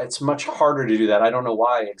 it's much harder to do that. I don't know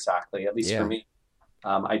why exactly, at least for Yeah. me.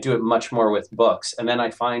 I do it much more with books. And then I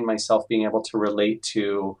find myself being able to relate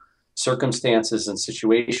to circumstances and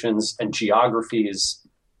situations and geographies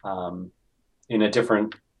um, in a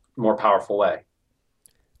different, more powerful way.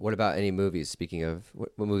 What about any movies? Speaking of,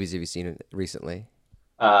 what movies have you seen recently?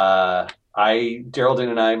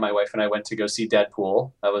 Geraldine and my wife and I went to go see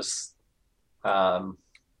Deadpool. Um,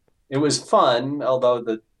 it was fun, although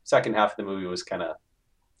the second half of the movie was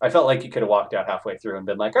I felt like you could have walked out halfway through and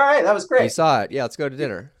been like, all right, that was You great. saw it. Yeah, let's go to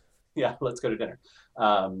dinner. Yeah, let's go to dinner.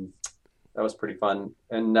 Um, that was pretty fun.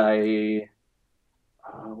 And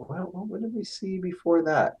what did we see before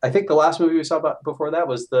that? I think the last movie we saw before that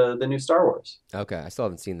was the new Star Wars. Okay, I still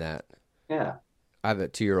haven't seen that. Yeah. I have a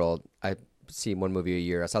 2-year-old. I see one movie a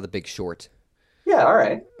year. I saw The Big Short. Yeah. All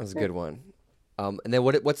right. That was a Yeah. good one. And then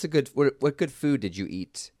what's a good what good food did you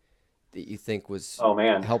eat that you think was Oh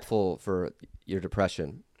man. helpful for your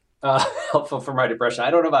depression? Helpful for my depression. I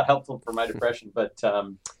don't know about helpful for my depression, but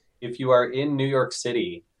if you are in New York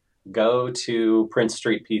City, go to Prince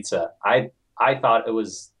Street Pizza. I thought it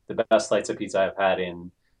was the best slice of pizza I've had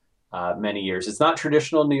in many years. It's not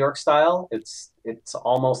traditional New York style. It's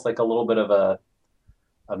almost like a little bit of a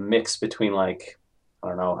mix between like I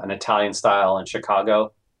don't know an Italian style and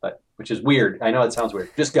Chicago, but which is weird. I know it sounds weird.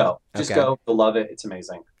 Just Okay. go. You'll love it. It's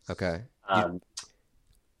amazing. Okay. Um,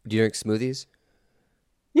 Do you drink smoothies?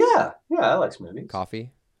 yeah, yeah, I like smoothies.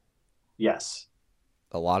 Coffee? Yes.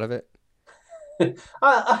 A lot of it?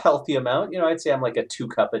 A healthy amount. I'd say I'm like a 2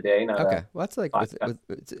 cup a day, not Okay. a Well, that's like 5 cup.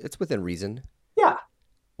 it's within reason. Yeah.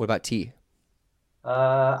 What about tea?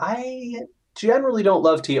 I generally don't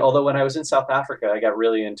love tea, although when I was in South Africa, I got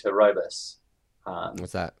really into rooibos. Um,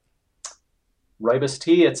 What's that? Rooibos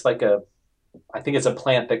tea, I think it's a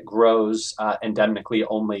plant that grows endemically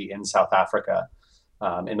only in South Africa,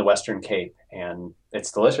 in the Western Cape, and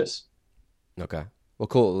it's delicious. Okay. Well,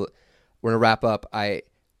 cool. We're gonna wrap up.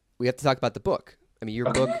 We have to talk about the book. I mean,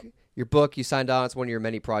 Okay. your book. You signed on. It's one of your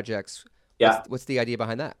many projects. Yeah. What's the idea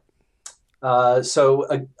behind that?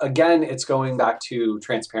 Again, it's going back to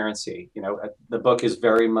transparency. The book is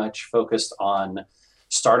very much focused on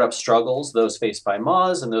startup struggles, those faced by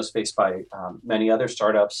Moz and those faced by many other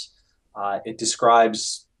startups. It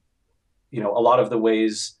describes, a lot of the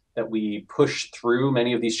ways that we push through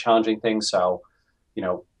many of these challenging things. So, you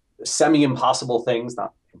know, semi-impossible things,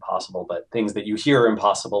 not impossible, but things that you hear are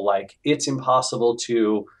impossible, like it's impossible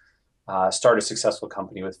to start a successful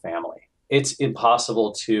company with family. It's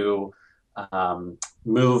impossible to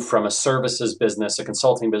move from a services business, a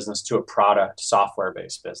consulting business, to a product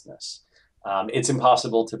software-based business. It's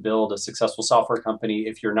impossible to build a successful software company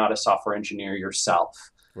if you're not a software engineer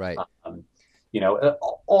yourself. Right. Um,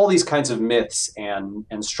 all these kinds of myths and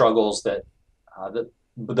struggles that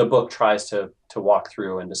the book tries to walk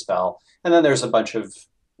through and dispel. And then there's a bunch of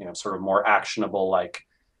sort of more actionable, like,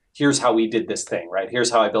 here's how we did this thing, right? Here's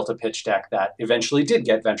how I built a pitch deck that eventually did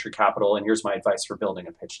get venture capital, and here's my advice for building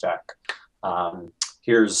a pitch deck.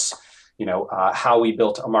 Here's how we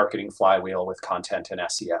built a marketing flywheel with content and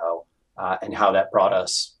SEO, and how that brought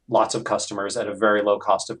us lots of customers at a very low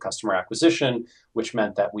cost of customer acquisition, which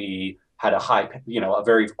meant that we had a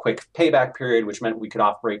very quick payback period, which meant we could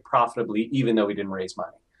operate profitably even though we didn't raise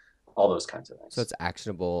money. All those kinds of things. So it's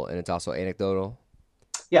actionable and it's also anecdotal.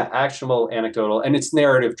 Yeah, actionable, anecdotal, and it's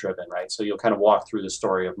narrative driven, right? So you'll kind of walk through the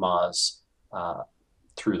story of Moz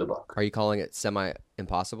through the book. Are you calling it semi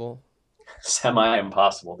impossible? Semi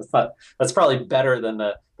impossible. That's probably better than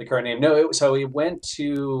the current name. No, so we went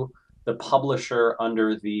to the publisher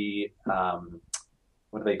under the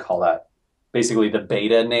what do they call that? Basically the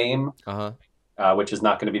beta name, which is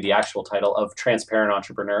not going to be the actual title, of Transparent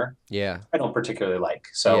Entrepreneur. Yeah. I don't particularly like.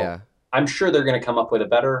 So yeah. I'm sure they're going to come up with a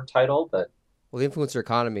better title, but well, the influencer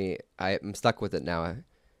economy, I'm stuck with it now.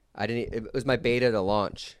 I didn't. It was my beta to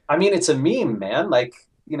launch. I mean, it's a meme, man. Like,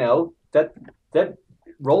 that that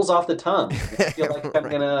rolls off the tongue. I feel like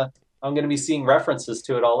Right. I'm gonna be seeing references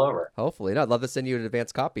to it all over. Hopefully. No, I'd love to send you an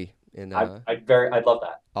advanced copy. And I'd love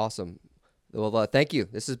that. awesome. Well, thank you.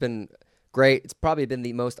 This has been great. It's probably been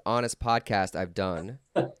the most honest podcast I've done.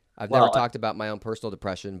 I've never Well, talked about my own personal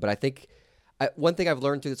depression, but I think one thing I've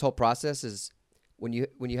learned through this whole process is when you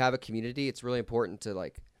have a community, it's really important to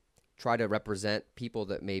like try to represent people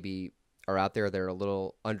that maybe are out there that are a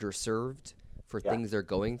little underserved for yeah, things they're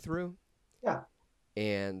going through. yeah,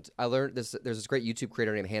 And I learned this. There's this great YouTube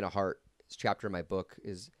creator named Hannah Hart. This chapter in my book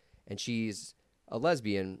and she's a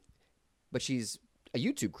lesbian, but she's a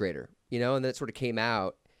YouTube creator, and then it sort of came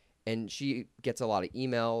out, and she gets a lot of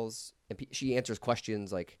emails, and she answers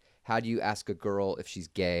questions like, how do you ask a girl if she's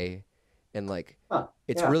gay? And like, huh,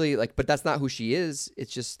 it's yeah, really like, but that's not who she is.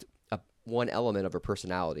 It's just one element of her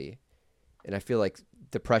personality. And I feel like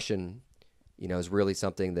depression, is really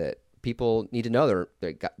something that people need to know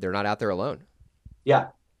they're not out there alone. yeah,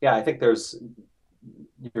 yeah. I think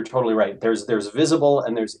you're totally right. There's visible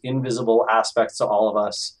and there's invisible aspects to all of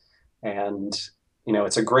us, and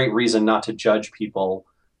it's a great reason not to judge people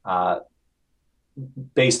uh,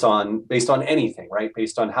 based on anything, right?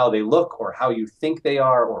 Based on how they look or how you think they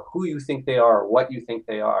are or who you think they are or what you think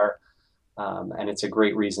they are. And it's a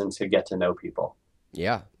great reason to get to know people.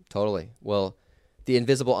 Yeah, totally. Well, The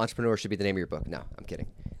Invisible Entrepreneur should be the name of your book. No, I'm kidding.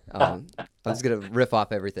 I'm just going to riff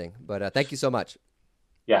off everything. But thank you so much.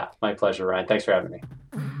 Yeah, my pleasure, Ryan. Thanks for having me.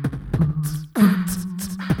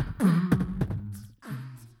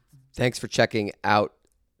 Thanks for checking out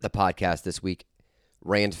the podcast this week.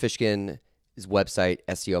 Rand Fishkin's website,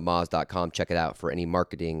 SEOmoz.com. Check it out for any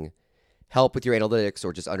marketing help with your analytics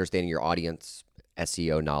or just understanding your audience,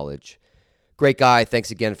 SEO knowledge. Great guy. Thanks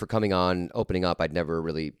again for coming on, opening up. I'd never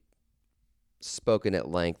really spoken at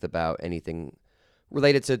length about anything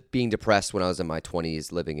related to being depressed when I was in my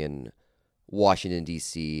 20s, living in Washington,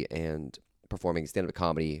 D.C., and performing stand-up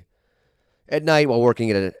comedy at night while working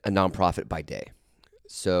at a nonprofit by day.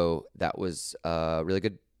 So that was really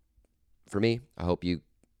good for me. I hope you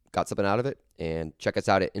got something out of it. And check us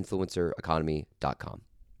out at influencereconomy.com.